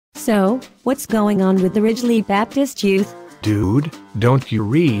So, what's going on with the Ridglea Baptist Youth? Dude, don't you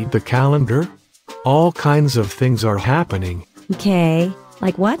read the calendar? All kinds of things are happening. Okay,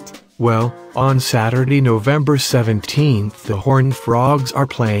 like what? Well, on Saturday, November 17th, the Horned Frogs are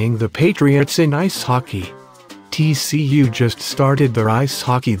playing the Patriots in ice hockey. TCU just started their ice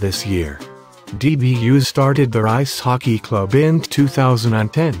hockey this year. DBU started their ice hockey club in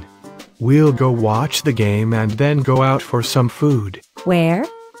 2010. We'll go watch the game and then go out for some food. Where?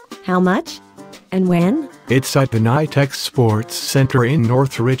 How much? And when? It's at the NITEX Sports Center in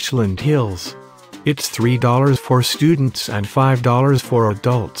North Richland Hills. It's $3 for students and $5 for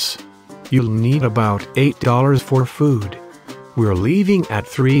adults. You'll need about $8 for food. We're leaving at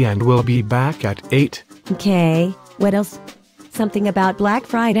 3 and we'll be back at 8. Okay, what else? Something about Black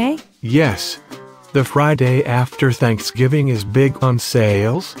Friday? Yes. The Friday after Thanksgiving is big on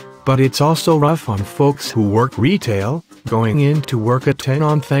sales, but it's also rough on folks who work retail, going into work at 10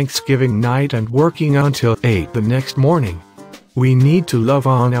 on Thanksgiving night and working until 8 the next morning. We need to love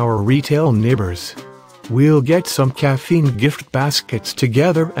on our retail neighbors. We'll get some caffeine gift baskets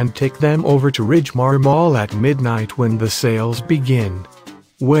together and take them over to Ridglea Mall at midnight when the sales begin.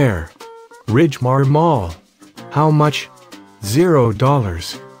 Where? Ridglea Mall. How much?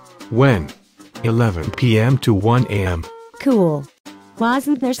 $0. When? 11 p.m. to 1 a.m. Cool.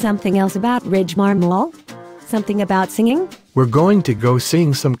 Wasn't there something else about Ridglea Mall? Something about singing? We're going to go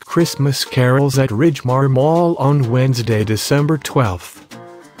sing some Christmas carols at Ridglea Mall on Wednesday, December 12th.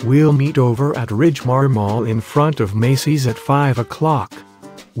 We'll meet over at Ridglea Mall in front of Macy's at 5 o'clock.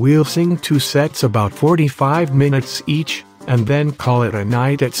 We'll sing 2 sets about 45 minutes each, and then call it a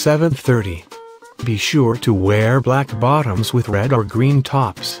night at 7:30. Be sure to wear black bottoms with red or green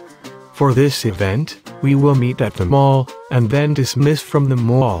tops. For this event, we will meet at the mall, and then dismiss from the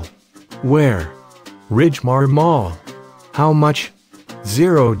mall. Where? Ridglea Mall. How much?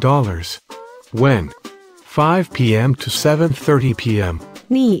 $0. When? 5 p.m. to 7:30 p.m.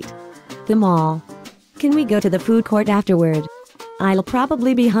 Neat. The mall. Can we go to the food court afterward? I'll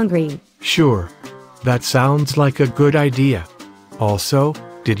probably be hungry. Sure. That sounds like a good idea. Also,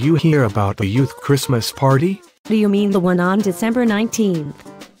 did you hear about the youth Christmas party? Do you mean the one on December 19th?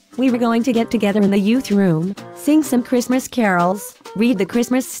 We were going to get together in the youth room, sing some Christmas carols, read the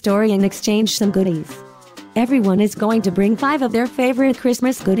Christmas story and exchange some goodies. Everyone is going to bring 5 of their favorite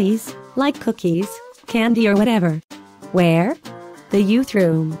Christmas goodies, like cookies, candy or whatever. Where? The youth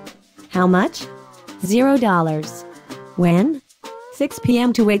room. How much? $0. When? 6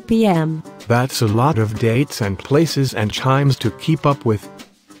 p.m. to 8 p.m. That's a lot of dates and places and times to keep up with.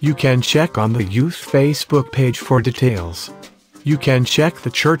 You can check on the youth Facebook page for details. You can check the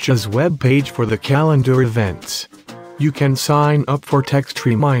church's webpage for the calendar events. You can sign up for text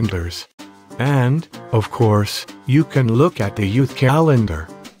reminders. And, of course, you can look at the youth calendar.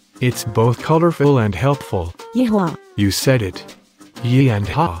 It's both colorful and helpful. Yeehaw. You said it. Yee and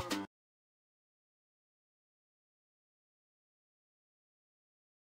ha.